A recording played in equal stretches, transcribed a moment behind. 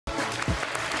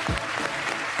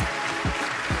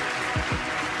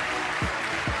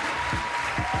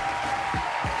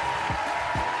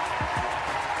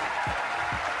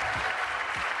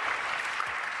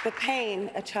pain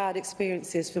a child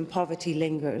experiences from poverty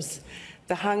lingers.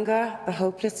 The hunger, the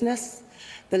hopelessness,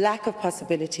 the lack of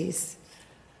possibilities.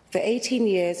 For 18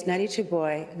 years, Nelly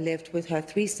CHEBOI lived with her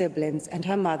 3 siblings and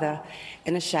her mother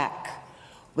in a shack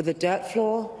with a dirt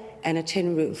floor and a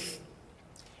tin roof.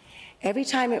 Every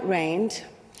time it rained,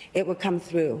 it would come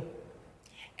through.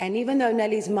 And even though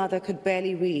Nelly's mother could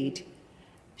barely read,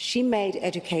 she made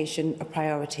education a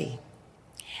priority.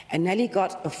 And Nelly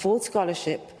got a full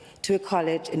scholarship to a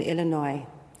college in Illinois.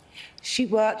 She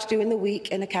worked during the week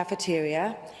in the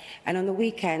cafeteria and on the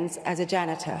weekends as a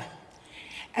janitor,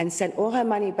 and sent all her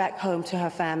money back home to her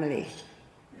family.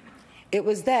 It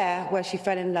was there where she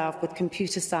fell in love with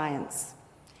computer science.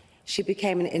 She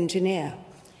became an engineer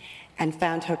and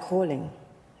found her calling.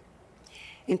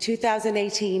 In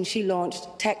 2018, she launched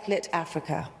TechLit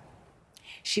Africa.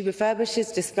 She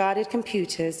refurbishes discarded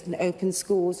computers and opens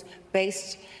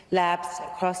schools-based labs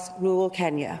across rural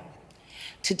Kenya.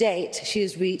 To date, she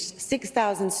has reached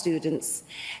 6,000 students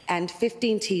and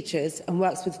 15 teachers and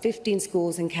works with 15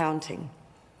 schools and counting.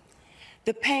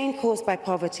 The pain caused by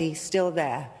poverty is still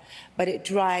there, but it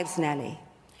drives Nelly,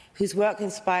 whose work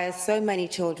inspires so many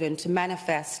children to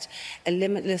manifest a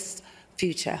limitless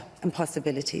future and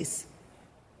possibilities.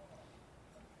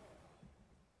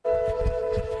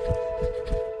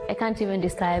 I can't even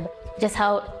describe just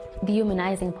how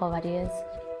dehumanizing poverty is.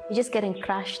 You're just getting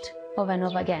crushed over and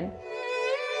over again.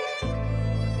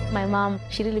 My mom,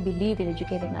 she really believed in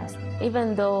educating us,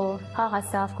 even though her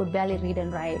herself could barely read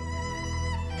and write.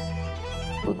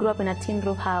 We grew up in a tin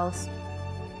roof house.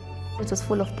 It was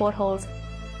full of potholes.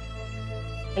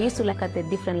 I used to look at the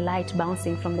different light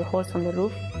bouncing from the holes from the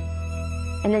roof,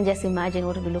 and then just imagine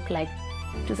what it would look like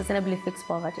to sustainably fix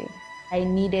poverty. I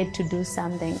needed to do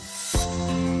something.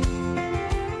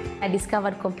 I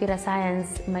discovered computer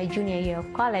science my junior year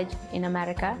of college in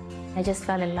America. I just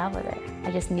fell in love with it.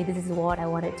 I just knew this is what I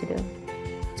wanted to do.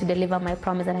 To deliver my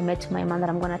promise that I made to my mom that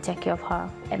I'm going to take care of her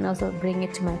and also bring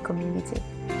it to my community.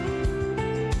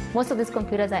 Most of these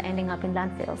computers are ending up in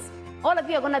landfills. All of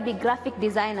you are going to be graphic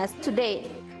designers today.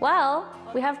 Well,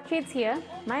 we have kids here,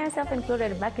 myself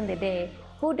included back in the day,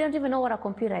 who don't even know what a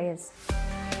computer is.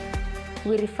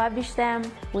 We refurbish them,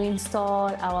 we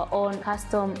install our own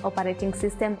custom operating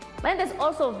system. But there's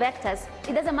also vectors.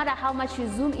 It doesn't matter how much you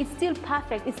zoom, it's still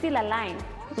perfect, it's still aligned.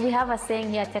 We have a saying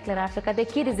here at TechLit Africa, the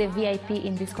kid is a VIP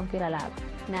in this computer lab.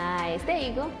 Nice, there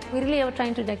you go. We really are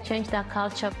trying to change that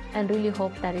culture and really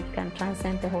hope that it can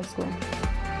transcend the whole school.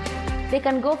 They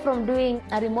can go from doing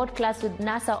a remote class with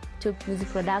NASA to music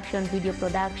production, video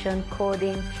production,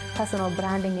 coding, personal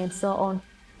branding, and so on.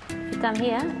 You come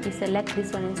here, you select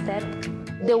this one instead.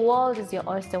 The world is your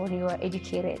oyster when you are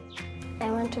educated.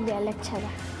 I want to be a lecturer,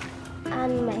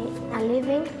 earn a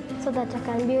living so that I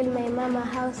can build my mom a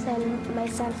house and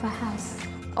myself a house.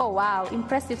 Oh wow,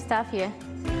 impressive stuff here.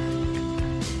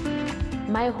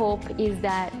 My hope is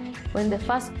that when the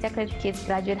first TechLit kids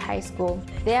graduate high school,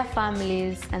 their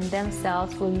families and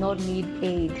themselves will not need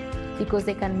aid because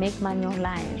they can make money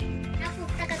online.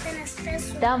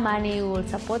 That money will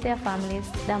support their families,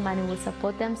 that money will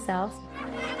support themselves.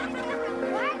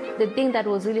 The thing that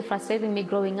was really frustrating me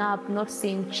growing up, not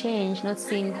seeing change, not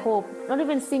seeing hope, not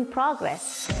even seeing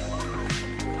progress.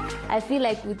 I feel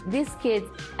like with these kids,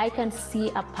 I can see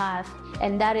a path,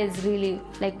 and that is really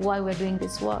like why we're doing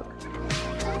this work.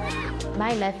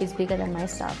 My life is bigger than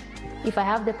myself. If I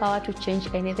have the power to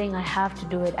change anything, I have to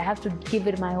do it. I have to give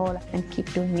it my all and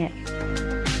keep doing it.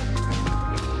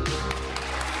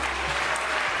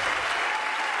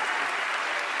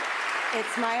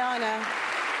 It's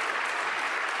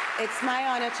my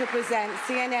honor to present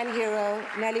CNN hero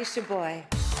Nelly CHEBOI.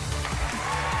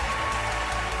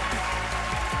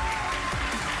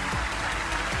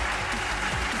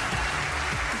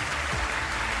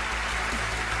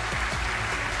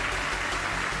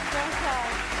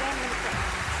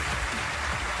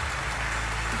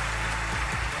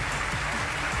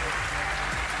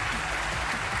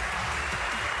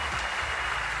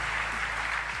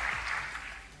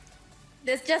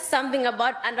 There's just something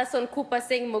about Anderson Cooper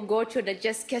saying Mogocho that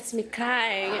just gets me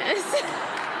crying.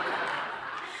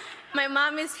 My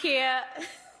mom is here.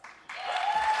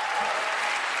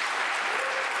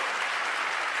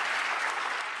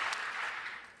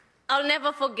 I'll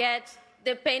never forget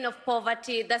the pain of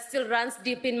poverty that still runs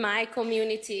deep in my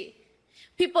community.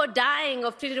 People dying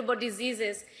of treatable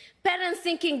diseases, parents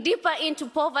sinking deeper into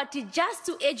poverty just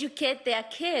to educate their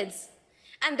kids,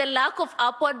 and the lack of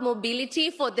upward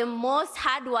mobility for the most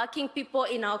hardworking people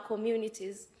in our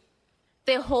communities.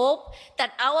 The hope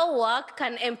that our work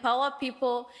can empower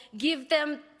people, give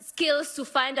them skills to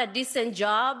find a decent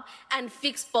job, and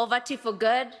fix poverty for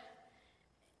good.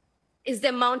 is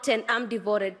the mountain I'm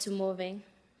devoted to moving.